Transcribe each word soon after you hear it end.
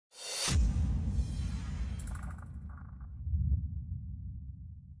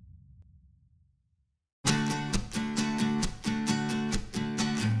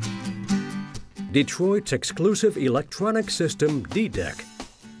Detroit's exclusive electronic system, DDEC,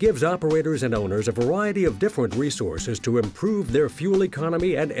 gives operators and owners a variety of different resources to improve their fuel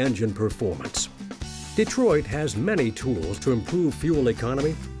economy and engine performance. Detroit has many tools to improve fuel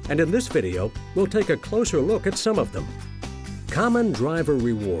economy, and in this video, we'll take a closer look at some of them. Common driver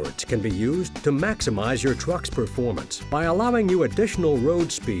rewards can be used to maximize your truck's performance by allowing you additional road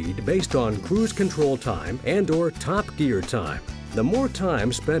speed based on cruise control time and/or top gear time. The more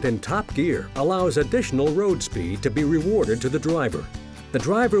time spent in top gear allows additional road speed to be rewarded to the driver. The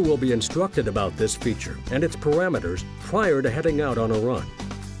driver will be instructed about this feature and its parameters prior to heading out on a run.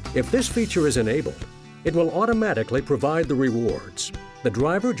 If this feature is enabled, it will automatically provide the rewards. The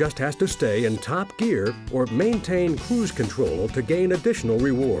driver just has to stay in top gear or maintain cruise control to gain additional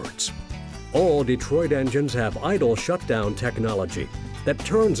rewards. All Detroit engines have idle shutdown technology that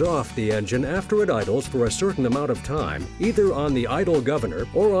turns off the engine after it idles for a certain amount of time, either on the idle governor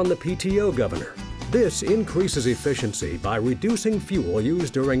or on the PTO governor. This increases efficiency by reducing fuel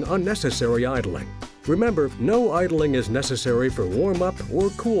used during unnecessary idling. Remember, no idling is necessary for warm-up or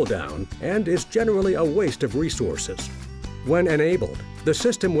cool-down and is generally a waste of resources. When enabled, the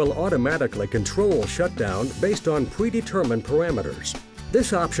system will automatically control shutdown based on predetermined parameters.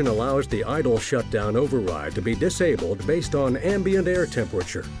 This option allows the idle shutdown override to be disabled based on ambient air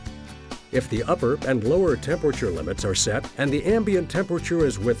temperature. If the upper and lower temperature limits are set and the ambient temperature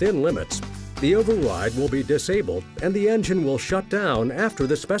is within limits, the override will be disabled and the engine will shut down after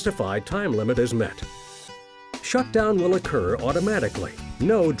the specified time limit is met. Shutdown will occur automatically.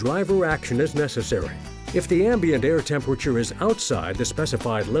 No driver action is necessary. If the ambient air temperature is outside the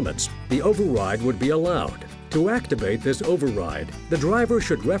specified limits, the override would be allowed. To activate this override, the driver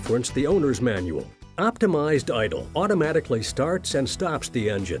should reference the owner's manual. Optimized idle automatically starts and stops the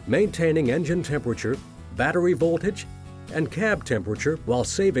engine, maintaining engine temperature, battery voltage, and cab temperature while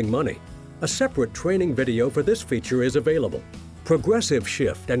saving money. A separate training video for this feature is available. Progressive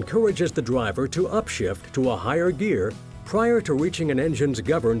shift encourages the driver to upshift to a higher gear prior to reaching an engine's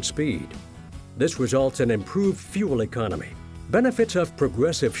governed speed. This results in improved fuel economy. Benefits of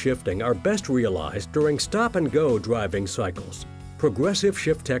progressive shifting are best realized during stop-and-go driving cycles. Progressive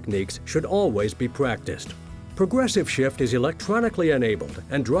shift techniques should always be practiced. Progressive shift is electronically enabled,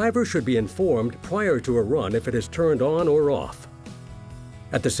 and drivers should be informed prior to a run if it is turned on or off.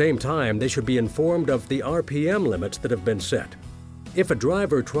 At the same time, they should be informed of the RPM limits that have been set. If a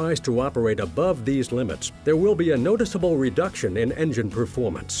driver tries to operate above these limits, there will be a noticeable reduction in engine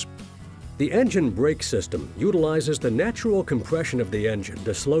performance. The engine brake system utilizes the natural compression of the engine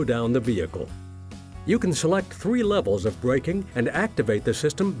to slow down the vehicle. You can select 3 levels of braking and activate the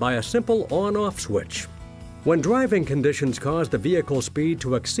system by a simple on-off switch. When driving conditions cause the vehicle speed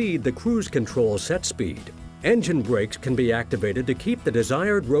to exceed the cruise control set speed, engine brakes can be activated to keep the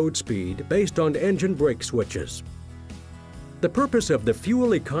desired road speed based on engine brake switches. The purpose of the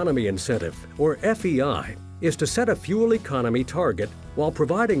Fuel Economy Incentive, or FEI, is to set a fuel economy target while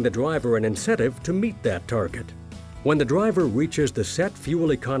providing the driver an incentive to meet that target. When the driver reaches the set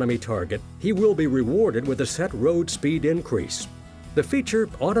fuel economy target, he will be rewarded with a set road speed increase. The feature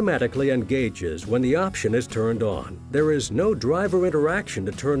automatically engages when the option is turned on. There is no driver interaction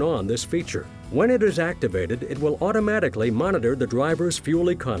to turn on this feature. When it is activated, it will automatically monitor the driver's fuel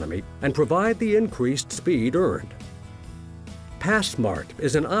economy and provide the increased speed earned. Pass Smart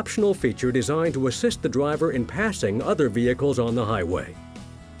is an optional feature designed to assist the driver in passing other vehicles on the highway.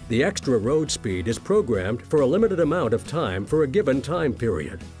 The extra road speed is programmed for a limited amount of time for a given time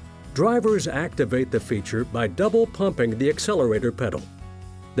period. Drivers activate the feature by double pumping the accelerator pedal.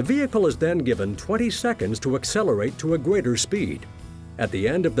 The vehicle is then given 20 seconds to accelerate to a greater speed. At the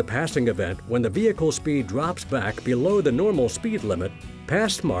end of the passing event, when the vehicle speed drops back below the normal speed limit,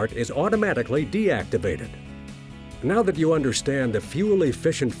 Pass Smart is automatically deactivated. Now that you understand the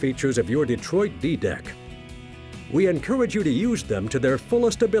fuel-efficient features of your Detroit DDEC, we encourage you to use them to their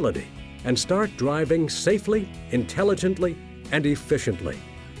fullest ability and start driving safely, intelligently, and efficiently.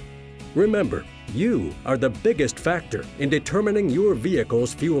 Remember, you are the biggest factor in determining your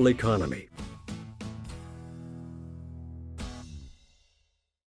vehicle's fuel economy.